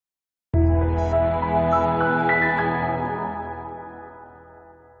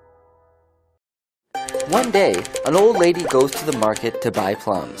One day, an old lady goes to the market to buy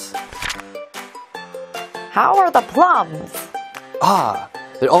plums. How are the plums? Ah,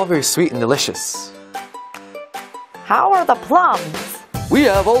 they're all very sweet and delicious. How are the plums? We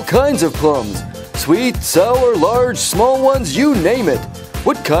have all kinds of plums. Sweet, sour, large, small ones, you name it.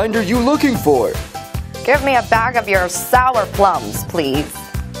 What kind are you looking for? Give me a bag of your sour plums, please.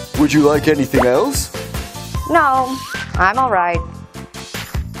 Would you like anything else? No, I'm all right.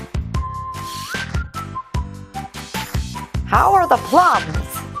 How are the plums?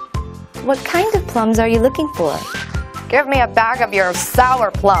 What kind of plums are you looking for? Give me a bag of your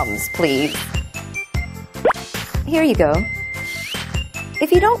sour plums, please. Here you go.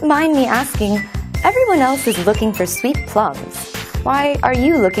 If you don't mind me asking, everyone else is looking for sweet plums. Why are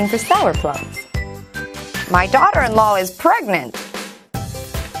you looking for sour plums? My daughter-in-law is pregnant.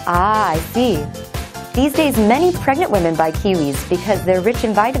 Ah, I see. These days, many pregnant women buy kiwis because they're rich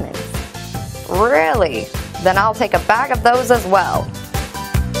in vitamins. Really? Then I'll take a bag of those as well.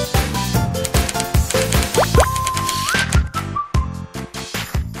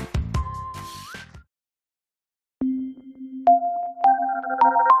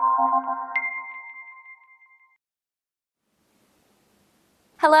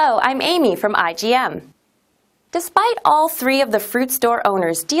 Hello, I'm Amy from IGM. Despite all three of the fruit store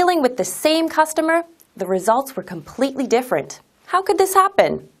owners dealing with the same customer, the results were completely different. How could this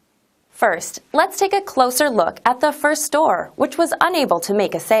happen? First, let's take a closer look at the first store, which was unable to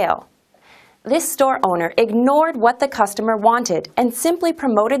make a sale. This store owner ignored what the customer wanted and simply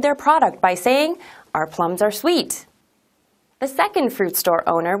promoted their product by saying, "Our plums are sweet." The second fruit store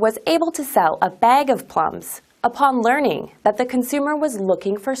owner was able to sell a bag of plums upon learning that the consumer was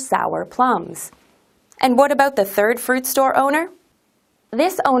looking for sour plums. And what about the third fruit store owner?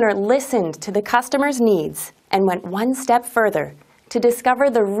 This owner listened to the customer's needs and went one step further to discover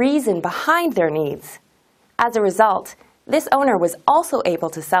the reason behind their needs. As a result, this owner was also able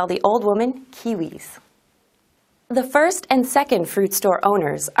to sell the old woman kiwis. The first and second fruit store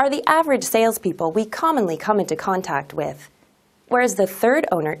owners are the average salespeople we commonly come into contact with, whereas the third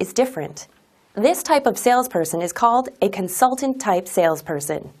owner is different. This type of salesperson is called a consultant-type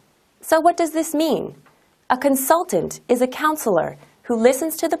salesperson. So what does this mean? A consultant is a counselor who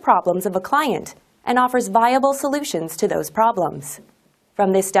listens to the problems of a client and offers viable solutions to those problems.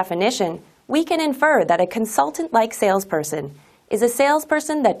 From this definition, we can infer that a consultant-like salesperson is a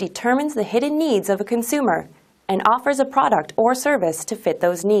salesperson that determines the hidden needs of a consumer and offers a product or service to fit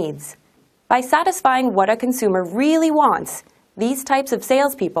those needs. By satisfying what a consumer really wants, these types of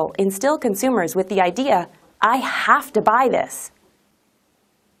salespeople instill consumers with the idea, "I have to buy this."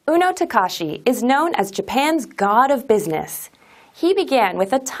 Uno Takashi is known as Japan's god of business. He began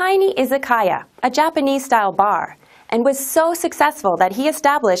with a tiny izakaya, a Japanese-style bar, and was so successful that he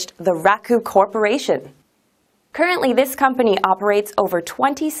established the Raku Corporation. Currently, this company operates over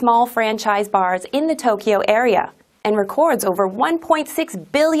 20 small franchise bars in the Tokyo area and records over 1.6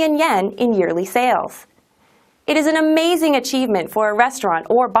 billion yen in yearly sales. It is an amazing achievement for a restaurant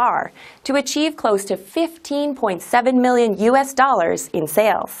or bar to achieve close to $15.7 million in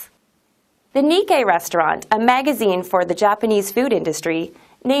sales. The Nikkei Restaurant, a magazine for the Japanese food industry,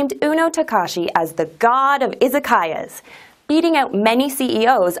 named Uno Takashi as the god of izakayas, beating out many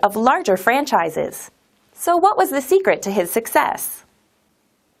CEOs of larger franchises. So what was the secret to his success?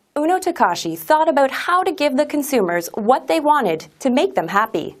 Uno Takashi thought about how to give the consumers what they wanted to make them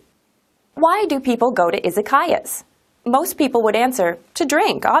happy. Why do people go to izakayas? Most people would answer, to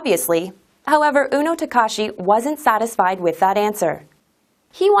drink, obviously. However, Uno Takashi wasn't satisfied with that answer.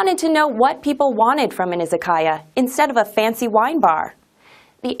 He wanted to know what people wanted from an izakaya instead of a fancy wine bar.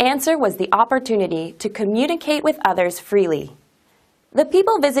 The answer was the opportunity to communicate with others freely. The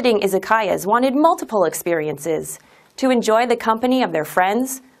people visiting izakayas wanted multiple experiences to enjoy the company of their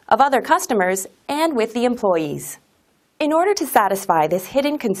friends, of other customers, and with the employees. In order to satisfy this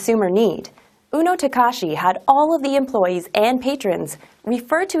hidden consumer need, Uno Takashi had all of the employees and patrons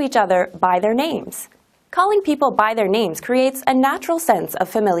refer to each other by their names. Calling people by their names creates a natural sense of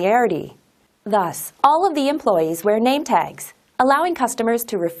familiarity. Thus, all of the employees wear name tags, allowing customers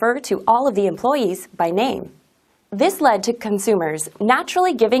to refer to all of the employees by name. This led to consumers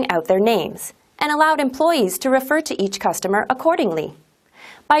naturally giving out their names and allowed employees to refer to each customer accordingly.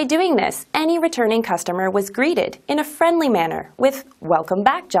 By doing this, any returning customer was greeted in a friendly manner with, "Welcome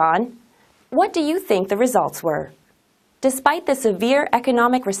back, John." What do you think the results were? Despite the severe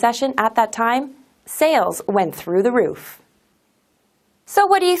economic recession at that time, sales went through the roof. So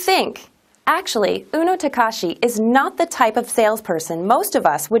what do you think? Actually, Uno Takashi is not the type of salesperson most of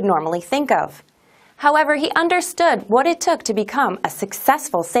us would normally think of. However, he understood what it took to become a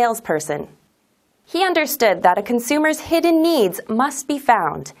successful salesperson. He understood that a consumer's hidden needs must be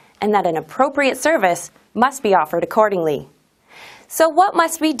found and that an appropriate service must be offered accordingly. So what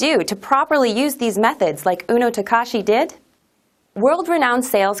must we do to properly use these methods like Takashi did? World-renowned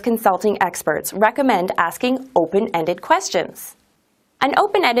sales consulting experts recommend asking open-ended questions. An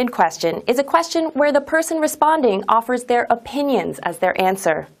open-ended question is a question where the person responding offers their opinions as their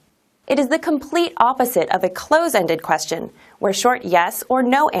answer. It is the complete opposite of a close-ended question, where short yes or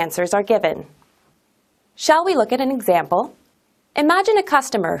no answers are given. Shall we look at an example? Imagine a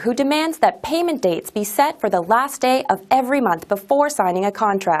customer who demands that payment dates be set for the last day of every month before signing a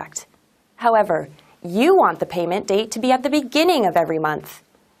contract. However, you want the payment date to be at the beginning of every month.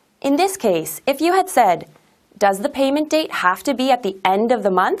 In this case, if you had said, "Does the payment date have to be at the end of the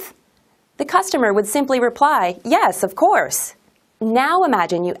month?" the customer would simply reply, "Yes, of course." Now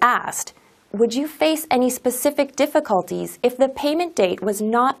imagine you asked, "Would you face any specific difficulties if the payment date was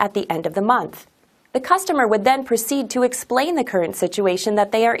not at the end of the month?" The customer would then proceed to explain the current situation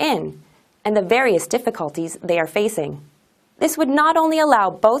that they are in and the various difficulties they are facing. This would not only allow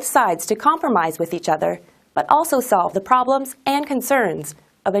both sides to compromise with each other, but also solve the problems and concerns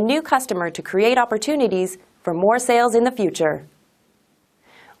of a new customer to create opportunities for more sales in the future.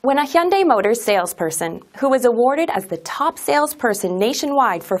 When a Hyundai Motors salesperson, who was awarded as the top salesperson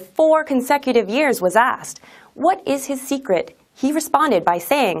nationwide for 4 consecutive years, was asked, "What is his secret?" he responded by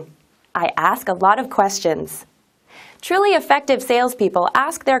saying, "I ask a lot of questions." Truly effective salespeople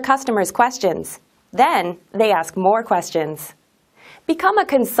ask their customers questions. Then they ask more questions. Become a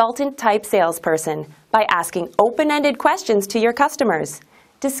consultant-type salesperson by asking open-ended questions to your customers,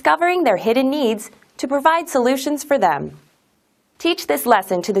 discovering their hidden needs to provide solutions for them. Teach this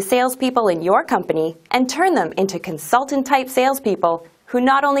lesson to the salespeople in your company and turn them into consultant-type salespeople who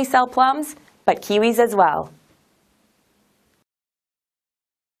not only sell plums, but kiwis as well.